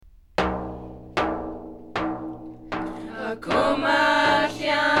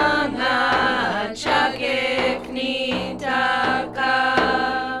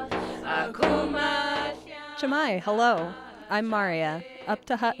Chamai, hello. I'm Maria, up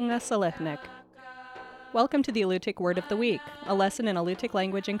to Hatanga Salihnik. Welcome to the Alutiiq Word of the Week, a lesson in Alutiiq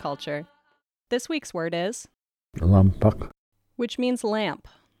language and culture. This week's word is Lampak. which means lamp.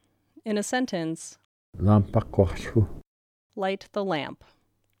 In a sentence, Lampak washu. light the lamp.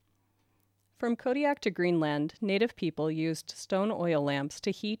 From Kodiak to Greenland, native people used stone oil lamps to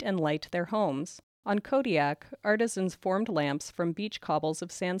heat and light their homes. On Kodiak, artisans formed lamps from beach cobbles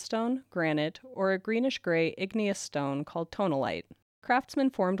of sandstone, granite, or a greenish-gray igneous stone called tonalite. Craftsmen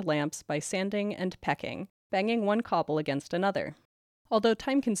formed lamps by sanding and pecking, banging one cobble against another. Although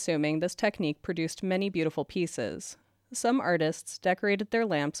time-consuming, this technique produced many beautiful pieces. Some artists decorated their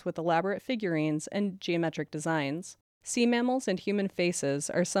lamps with elaborate figurines and geometric designs. Sea mammals and human faces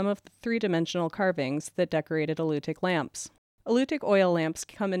are some of the three-dimensional carvings that decorated Alutiiq lamps. Alutiiq oil lamps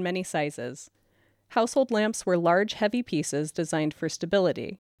come in many sizes. Household lamps were large, heavy pieces designed for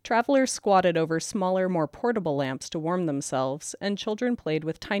stability. Travelers squatted over smaller, more portable lamps to warm themselves, and children played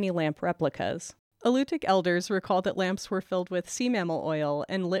with tiny lamp replicas. Alutiiq elders recall that lamps were filled with sea mammal oil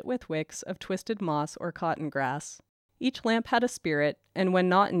and lit with wicks of twisted moss or cotton grass. Each lamp had a spirit, and when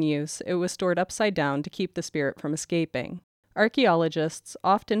not in use, it was stored upside down to keep the spirit from escaping. Archaeologists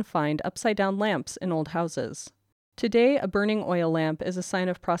often find upside-down lamps in old houses. Today, a burning oil lamp is a sign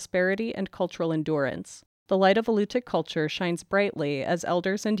of prosperity and cultural endurance. The light of Alutiiq culture shines brightly as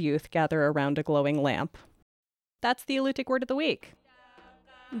elders and youth gather around a glowing lamp. That's the Alutiiq Word of the Week.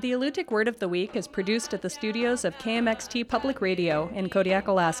 The Alutiiq Word of the Week is produced at the studios of KMXT Public Radio in Kodiak,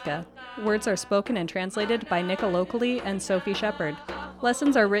 Alaska. Words are spoken and translated by Nika Locally and Sophie Shepard.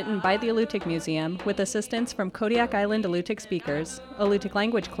 Lessons are written by the Alutiiq Museum with assistance from Kodiak Island Alutiiq speakers, Alutiiq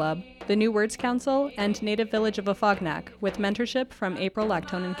Language Club, the New Words Council, and Native Village of Afognak, with mentorship from April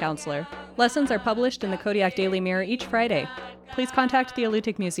Lactonen Counselor. Lessons are published in the Kodiak Daily Mirror each Friday. Please contact the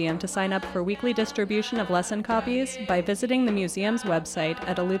Alutiiq Museum to sign up for weekly distribution of lesson copies by visiting the museum's website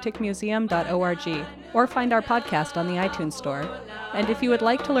at alutiiqmuseum.org or find our podcast on the iTunes Store. And if you would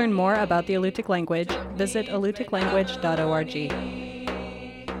like to learn more about the Alutiiq language, visit alutiiqlanguage.org.